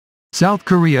South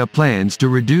Korea plans to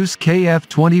reduce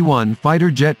KF-21 fighter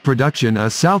jet production.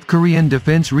 A South Korean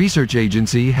defense research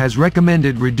agency has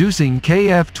recommended reducing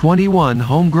KF-21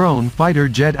 homegrown fighter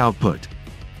jet output.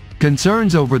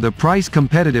 Concerns over the price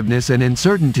competitiveness and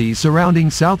uncertainties surrounding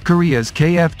South Korea's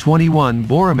KF-21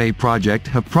 Boramae project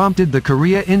have prompted the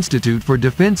Korea Institute for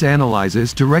Defense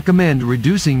Analyses to recommend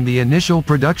reducing the initial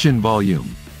production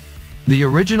volume. The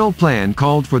original plan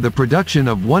called for the production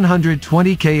of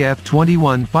 120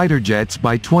 KF-21 fighter jets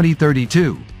by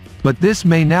 2032, but this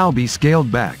may now be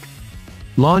scaled back.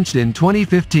 Launched in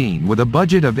 2015 with a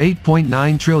budget of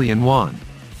 8.9 trillion won,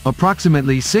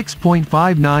 approximately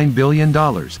 $6.59 billion,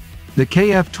 the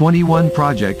KF-21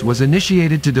 project was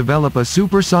initiated to develop a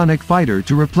supersonic fighter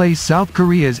to replace South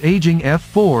Korea's aging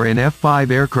F-4 and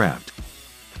F-5 aircraft.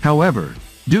 However,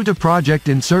 due to project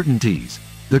uncertainties,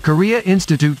 the Korea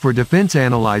Institute for Defense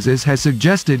Analyses has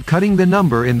suggested cutting the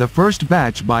number in the first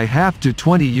batch by half to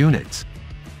 20 units.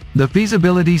 The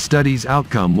feasibility study's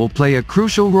outcome will play a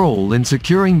crucial role in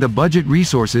securing the budget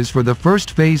resources for the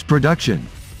first phase production,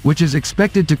 which is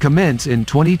expected to commence in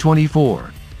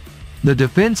 2024. The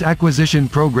Defense Acquisition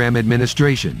Program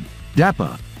Administration,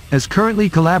 DAPA, is currently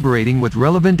collaborating with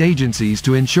relevant agencies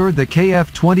to ensure the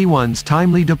KF-21's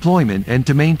timely deployment and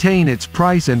to maintain its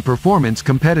price and performance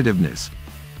competitiveness.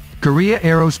 Korea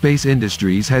Aerospace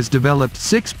Industries has developed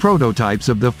 6 prototypes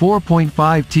of the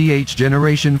 4.5th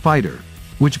generation fighter,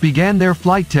 which began their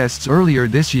flight tests earlier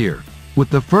this year,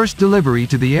 with the first delivery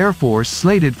to the Air Force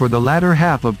slated for the latter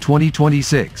half of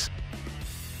 2026.